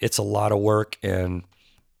 it's a lot of work, and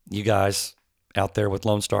you guys out there with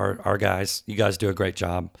Lone Star, our guys, you guys do a great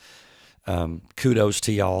job. Kudos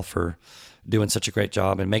to y'all for doing such a great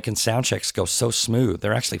job and making sound checks go so smooth.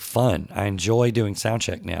 They're actually fun. I enjoy doing sound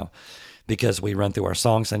check now, because we run through our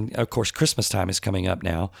songs. And of course, Christmas time is coming up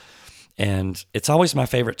now. And it's always my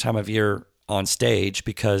favorite time of year on stage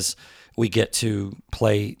because we get to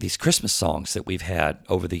play these Christmas songs that we've had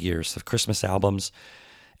over the years, of Christmas albums,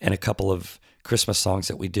 and a couple of Christmas songs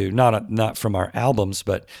that we do, not from our albums,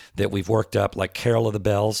 but that we've worked up, like Carol of the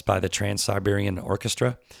Bells by the Trans-Siberian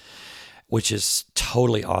Orchestra, which is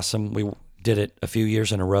totally awesome. We did it a few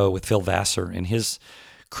years in a row with Phil Vassar and his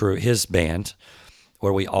crew, his band,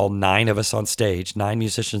 where we all 9 of us on stage, 9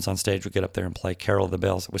 musicians on stage, would get up there and play Carol of the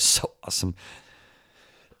Bells. It was so awesome.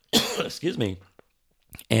 Excuse me.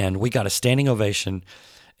 And we got a standing ovation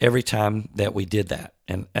every time that we did that.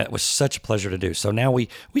 And it was such a pleasure to do. So now we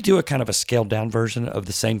do a kind of a scaled down version of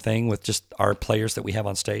the same thing with just our players that we have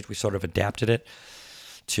on stage. We sort of adapted it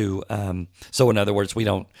to, so in other words, we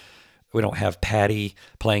don't have Patty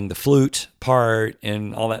playing the flute part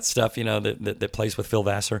and all that stuff, that plays with Phil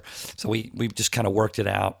Vassar. So we've just kind of worked it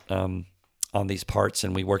out on these parts,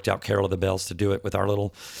 and we worked out Carol of the Bells to do it with our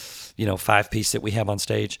little, 5-piece that we have on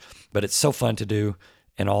stage. But it's so fun to do,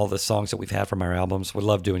 and all the songs that we've had from our albums. We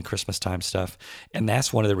love doing Christmas time stuff. And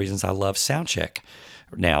that's one of the reasons I love Soundcheck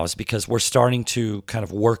now, is because we're starting to kind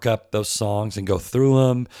of work up those songs and go through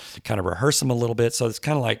them, kind of rehearse them a little bit. So it's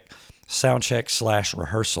kind of like Soundcheck /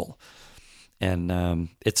 rehearsal. And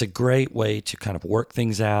it's a great way to kind of work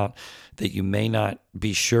things out that you may not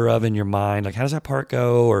be sure of in your mind. Like, how does that part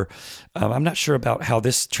go? Or I'm not sure about how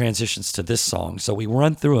this transitions to this song. So we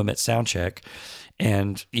run through them at Soundcheck,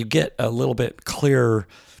 and you get a little bit clearer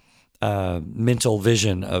mental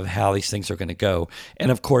vision of how these things are going to go.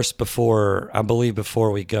 And of course, before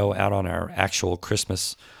we go out on our actual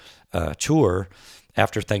Christmas tour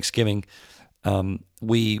after Thanksgiving,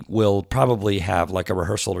 we will probably have like a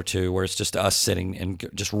rehearsal or two where it's just us sitting and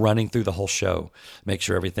just running through the whole show, make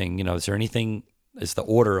sure everything, is the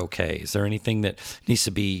order okay? Is there anything that needs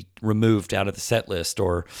to be removed out of the set list,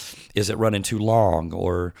 or is it running too long,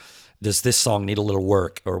 or does this song need a little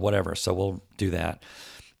work, or whatever? So we'll do that.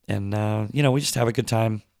 And, we just have a good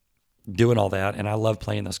time doing all that. And I love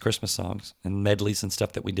playing those Christmas songs and medleys and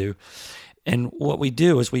stuff that we do. And what we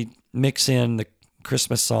do is we mix in the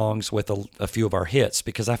Christmas songs with a few of our hits,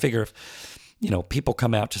 because I figure if people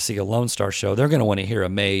come out to see a Lone Star show, they're going to want to hear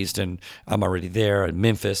Amazed and I'm Already There and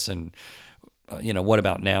Memphis and What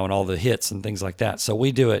About Now and all the hits and things like that. So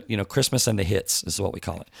we do it, Christmas and the hits is what we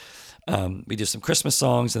call it. We do some Christmas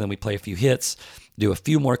songs, and then we play a few hits, do a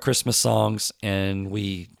few more Christmas songs, and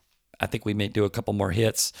I think we may do a couple more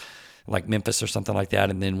hits like Memphis or something like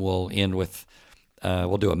that, and then we'll end with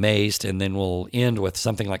we'll do Amazed, and then we'll end with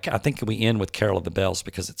something like, I think we end with Carol of the Bells,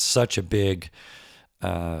 because it's such a big,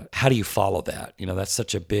 how do you follow that? That's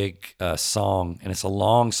such a big song, and it's a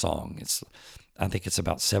long song. I think it's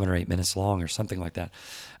about 7 or 8 minutes long or something like that.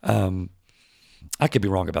 I could be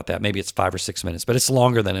wrong about that. Maybe it's 5 or 6 minutes, but it's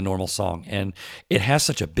longer than a normal song. And it has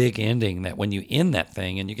such a big ending that when you end that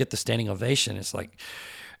thing and you get the standing ovation, it's like,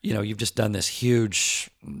 you've just done this huge,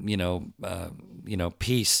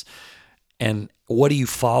 piece. And what do you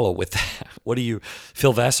follow with that?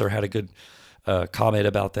 Phil Vassar had a good comment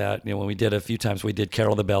about that. When we did a few times, we did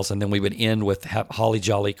Carol of the Bells, and then we would end with Holly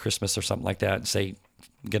Jolly Christmas or something like that and say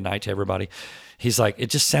good night to everybody. He's like, it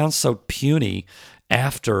just sounds so puny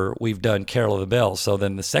after we've done Carol of the Bells. So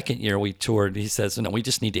then the second year we toured, he says, no, we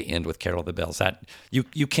just need to end with Carol of the Bells. That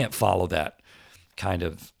you can't follow that kind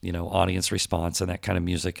of, audience response and that kind of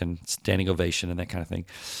music and standing ovation and that kind of thing.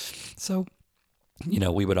 So,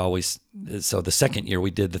 we would always, so the second year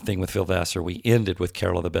we did the thing with Phil Vassar, we ended with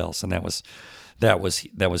Carol of the Bells, and that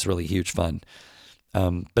was really huge fun.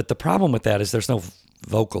 But the problem with that is there's no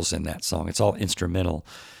vocals in that song. It's all instrumental.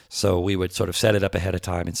 So we would sort of set it up ahead of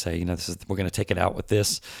time and say, we're going to take it out with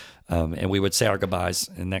this. And we would say our goodbyes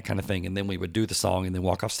and that kind of thing. And then we would do the song and then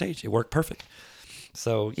walk off stage. It worked perfect.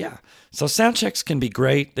 So, yeah. So sound checks can be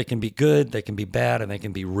great. They can be good. They can be bad. And they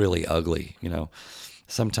can be really ugly.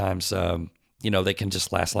 Sometimes, they can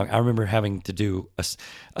just last long. I remember having to do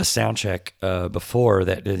a sound check before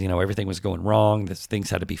that, everything was going wrong. Things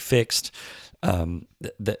had to be fixed.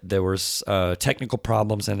 There was technical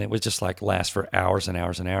problems, and it was just like last for hours and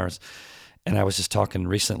hours and hours. And I was just talking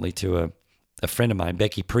recently to a friend of mine,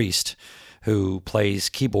 Becky Priest, who plays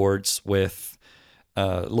keyboards with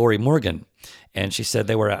Lori Morgan. And she said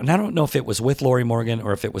they were, and I don't know if it was with Lori Morgan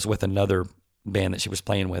or if it was with another band that she was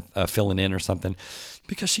playing with, filling in or something,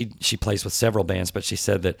 because she plays with several bands. But she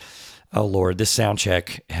said that, oh Lord, this sound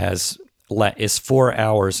check is 4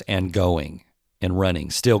 hours and going and running,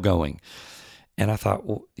 still going. And I thought,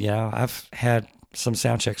 well, yeah, I've had some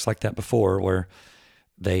sound checks like that before where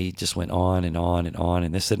they just went on and on and on,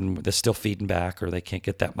 and they're still feeding back, or they can't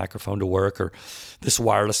get that microphone to work, or this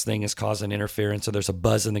wireless thing is causing interference, or there's a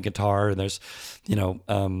buzz in the guitar, and there's,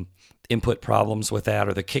 input problems with that,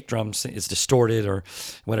 or the kick drum is distorted, or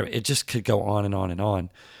whatever. It just could go on and on and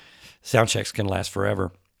on. Sound checks can last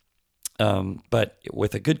forever. But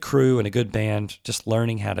with a good crew and a good band, just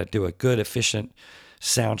learning how to do a good, efficient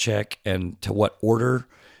sound check and to what order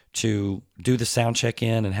to do the sound check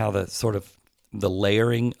in, and how the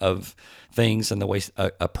layering of things and the way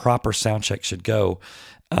a proper sound check should go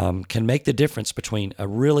can make the difference between a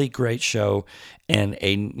really great show and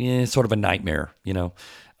a sort of a nightmare,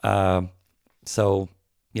 So,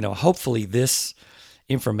 hopefully this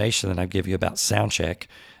information that I give you about sound check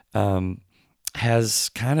has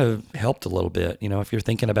kind of helped a little bit. You know, if you're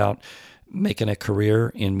thinking about making a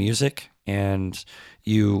career in music and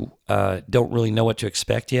you don't really know what to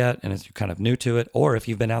expect yet, and you're kind of new to it, or if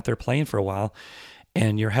you've been out there playing for a while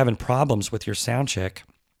and you're having problems with your sound check,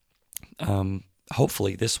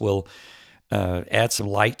 hopefully this will add some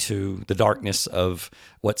light to the darkness of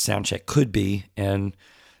what sound check could be, and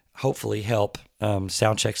hopefully help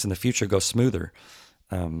sound checks in the future go smoother.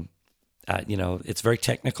 You know, it's very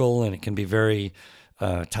technical and it can be very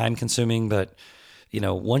time consuming, but you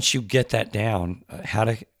know, once you get that down, how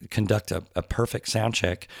to conduct a perfect sound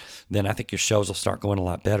check, then I think your shows will start going a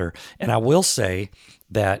lot better. And I will say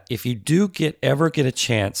that if you do ever get a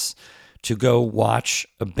chance to go watch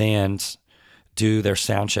a band do their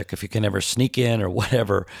sound check, if you can ever sneak in or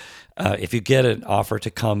whatever, if you get an offer to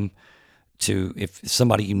come to, if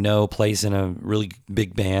somebody you know plays in a really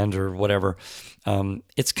big band or whatever,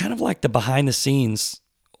 it's kind of like the behind the scenes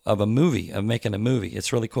of a movie, of making a movie.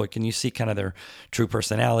 It's really cool. Can you see kind of their true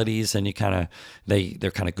personalities, and you kind of, they're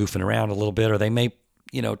kind of goofing around a little bit, or they may,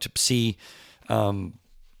 you know, to see,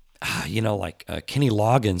 you know, like Kenny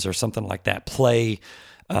Loggins or something like that play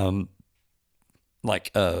like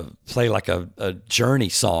a Journey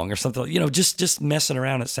song or something, you know, just messing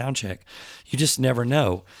around at soundcheck. You just never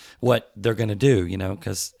know what they're going to do, you know,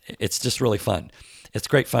 because it's just really fun. It's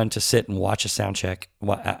great fun to sit and watch a soundcheck.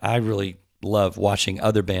 I really love watching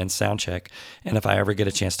other bands soundcheck, and if I ever get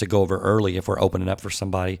a chance to go over early, if we're opening up for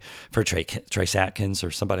somebody, for Trace Atkins or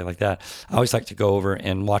somebody like that, I always like to go over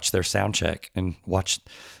and watch their soundcheck and watch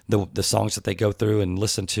the songs that they go through and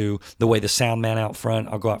listen to the way the sound man out front.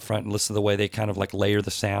 I'll go out front and listen to the way they kind of like layer the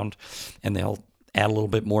sound, and they'll add a little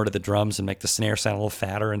bit more to the drums and make the snare sound a little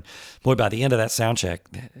fatter. And boy, by the end of that soundcheck,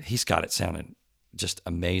 he's got it sounding just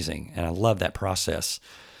amazing, and I love that process.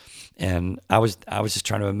 And I was just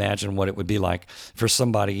trying to imagine what it would be like for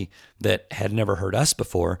somebody that had never heard us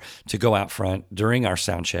before to go out front during our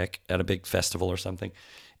sound check at a big festival or something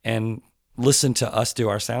and listen to us do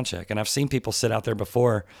our sound check. And I've seen people sit out there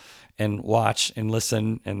before and watch and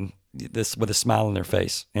listen, and this with a smile on their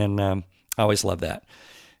face. And I always love that.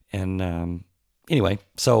 And anyway,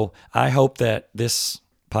 so I hope that this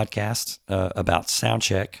podcast about sound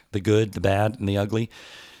check, the good, the bad, and the ugly,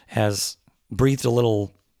 has breathed a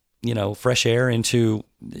little, you know, fresh air into,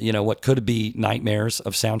 you know, what could be nightmares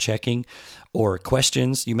of sound checking, or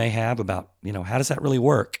questions you may have about, you know, how does that really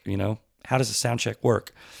work? You know, how does a sound check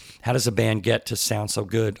work? How does a band get to sound so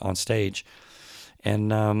good on stage? And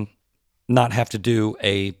not have to do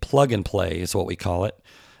a plug and play is what we call it,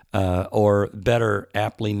 or better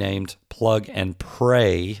aptly named plug and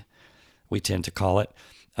pray, we tend to call it.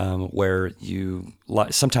 Where you,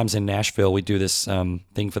 sometimes in Nashville, we do this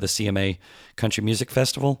thing for the CMA Country Music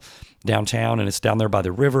Festival downtown, and it's down there by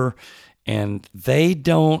the river, and they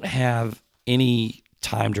don't have any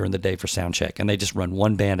time during the day for sound check, and they just run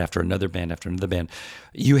one band after another band after another band.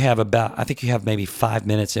 You have I think you have maybe 5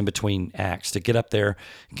 minutes in between acts to get up there,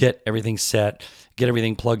 get everything set, get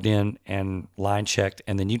everything plugged in and line checked,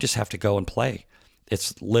 and then you just have to go and play.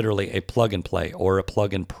 It's literally a plug and play or a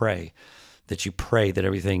plug and pray, that you pray that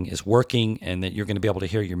everything is working and that you're going to be able to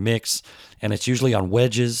hear your mix. And it's usually on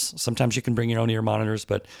wedges. Sometimes you can bring your own ear monitors,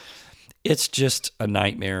 but it's just a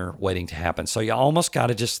nightmare waiting to happen. So you almost got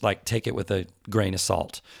to just like take it with a grain of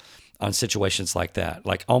salt on situations like that.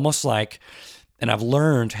 Like almost like, and I've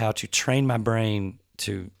learned how to train my brain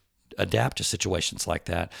to adapt to situations like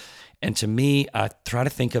that. And to me, I try to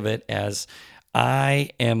think of it as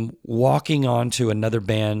I am walking onto another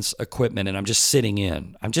band's equipment and I'm just sitting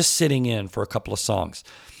in. I'm just sitting in for a couple of songs.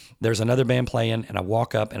 There's another band playing and I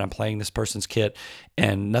walk up and I'm playing this person's kit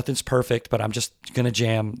and nothing's perfect, but I'm just going to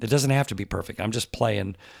jam. It doesn't have to be perfect. I'm just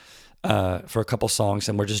playing for a couple songs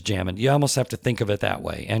and we're just jamming. You almost have to think of it that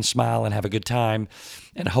way and smile and have a good time,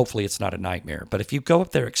 and hopefully it's not a nightmare. But if you go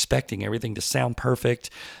up there expecting everything to sound perfect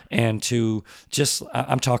and to just,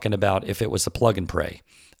 I'm talking about if it was a plug and pray,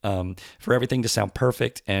 for everything to sound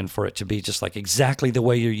perfect and for it to be just like exactly the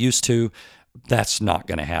way you're used to, that's not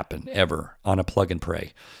going to happen ever on a plug and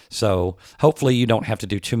pray. So hopefully you don't have to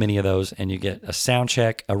do too many of those and you get a sound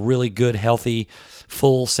check, a really good, healthy,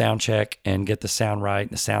 full sound check, and get the sound right. And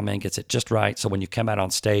the sound man gets it just right. So when you come out on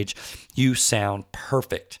stage, you sound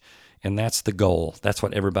perfect. And that's the goal. That's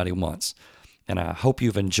what everybody wants. And I hope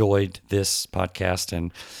you've enjoyed this podcast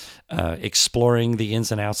and exploring the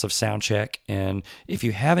ins and outs of sound check. And if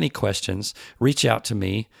you have any questions, reach out to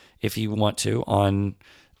me if you want to on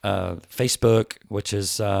Facebook, which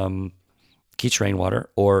is Keach Rainwater,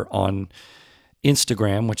 or on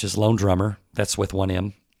Instagram, which is Lone Drummer. That's with one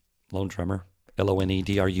M, Lone Drummer,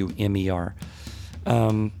 LONEDRUMER.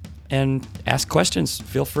 And ask questions.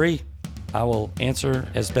 Feel free. I will answer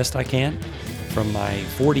as best I can from my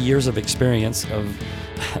 40 years of experience of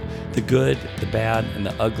the good, the bad, and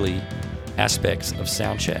the ugly aspects of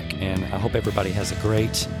sound check. And I hope everybody has a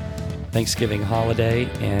great Thanksgiving holiday,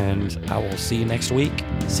 and I will see you next week.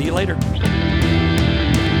 See you later.